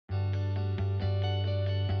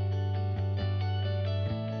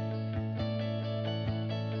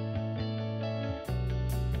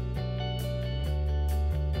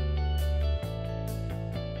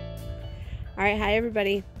Alright, hi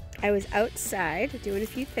everybody. I was outside doing a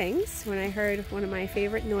few things when I heard one of my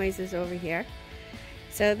favorite noises over here.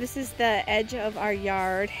 So this is the edge of our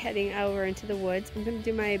yard heading over into the woods. I'm going to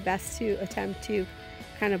do my best to attempt to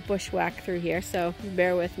kind of bushwhack through here, so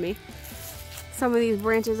bear with me. Some of these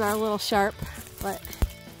branches are a little sharp, but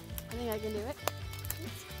I think I can do it.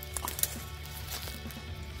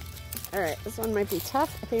 Alright, this one might be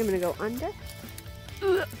tough. I think I'm going to go under.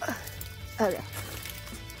 Okay.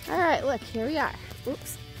 Alright, look, here we are.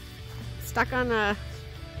 Oops. Stuck on a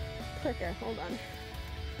pricker. Hold on.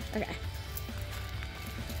 Okay.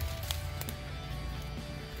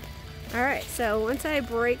 Alright, so once I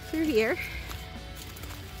break through here,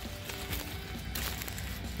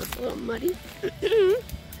 it's a little muddy.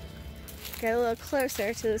 Get a little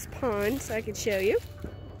closer to this pond so I can show you.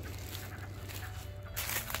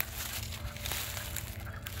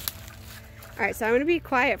 Alright, so I'm going to be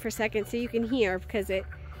quiet for a second so you can hear because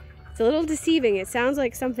it's a little deceiving. It sounds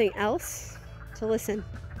like something else, so listen.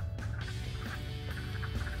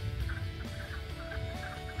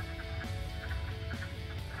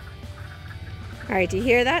 Alright, do you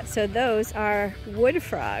hear that? So those are wood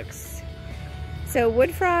frogs. So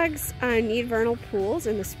wood frogs need vernal pools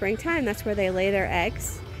in the springtime. That's where they lay their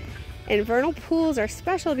eggs. And vernal pools are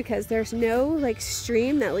special because there's no like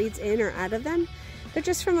stream that leads in or out of them. They're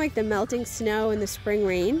just from like the melting snow and the spring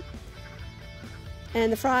rain. And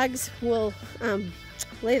the frogs will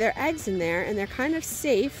lay their eggs in there, and they're kind of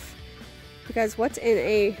safe because what's in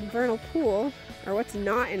a vernal pool, or what's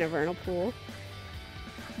not in a vernal pool,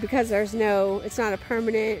 because there's no, it's not a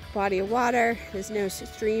permanent body of water, there's no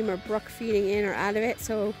stream or brook feeding in or out of it.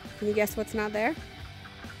 So can you guess what's not there?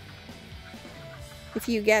 If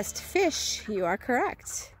you guessed fish, you are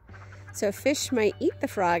correct. So fish might eat the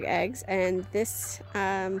frog eggs, and this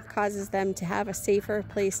causes them to have a safer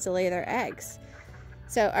place to lay their eggs.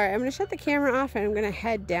 So, alright, I'm going to shut the camera off and I'm going to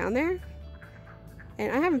head down there.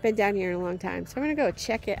 And I haven't been down here in a long time, so I'm going to go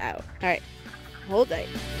check it out. Alright, hold tight.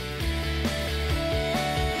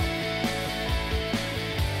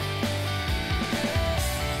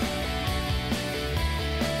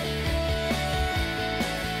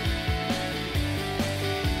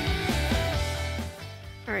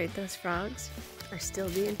 Alright, those frogs are still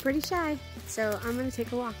being pretty shy, so I'm going to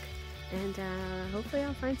take a walk. And hopefully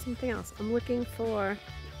I'll find something else. I'm looking for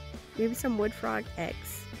maybe some wood frog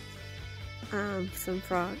eggs, some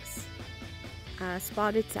frogs.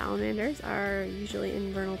 Spotted salamanders are usually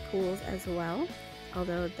in vernal pools as well,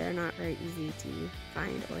 although they're not very easy to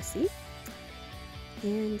find or see.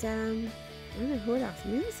 And I don't know what else.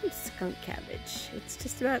 Maybe some skunk cabbage. It's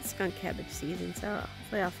just about skunk cabbage season, so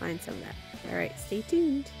hopefully I'll find some of that. Alright, stay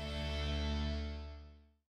tuned.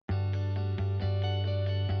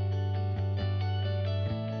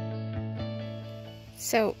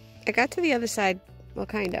 So I got to the other side, well,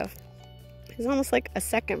 kind of. There's almost like a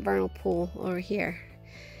second vernal pool over here.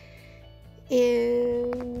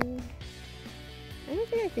 And I don't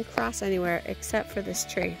think I can cross anywhere except for this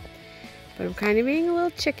tree. But I'm kind of being a little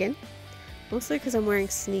chicken, mostly because I'm wearing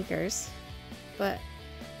sneakers. But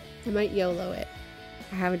I might YOLO it.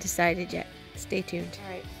 I haven't decided yet. Stay tuned.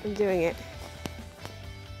 Alright, I'm doing it.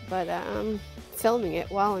 But I'm filming it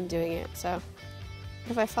while I'm doing it, so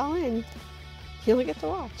if I fall in, you'll get to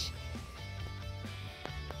watch.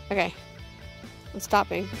 Okay, I'm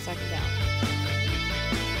stopping so I can down.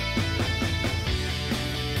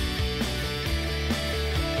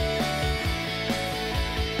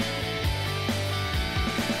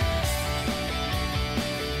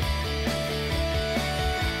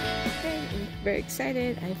 Okay, I'm very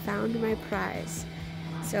excited. I found my prize.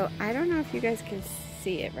 So I don't know if you guys can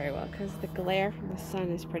see it very well because the glare from the sun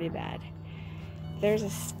is pretty bad. There's a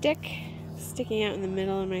stick sticking out in the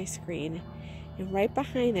middle of my screen, and right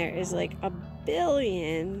behind there is like 1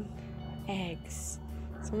 billion eggs.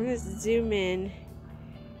 So I'm gonna zoom in.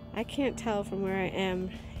 I can't tell from where I am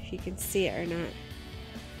if you can see it or not,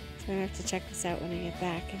 so I'm gonna have to check this out when I get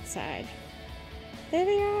back inside. There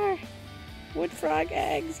they are! Wood frog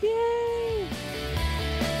eggs, yay!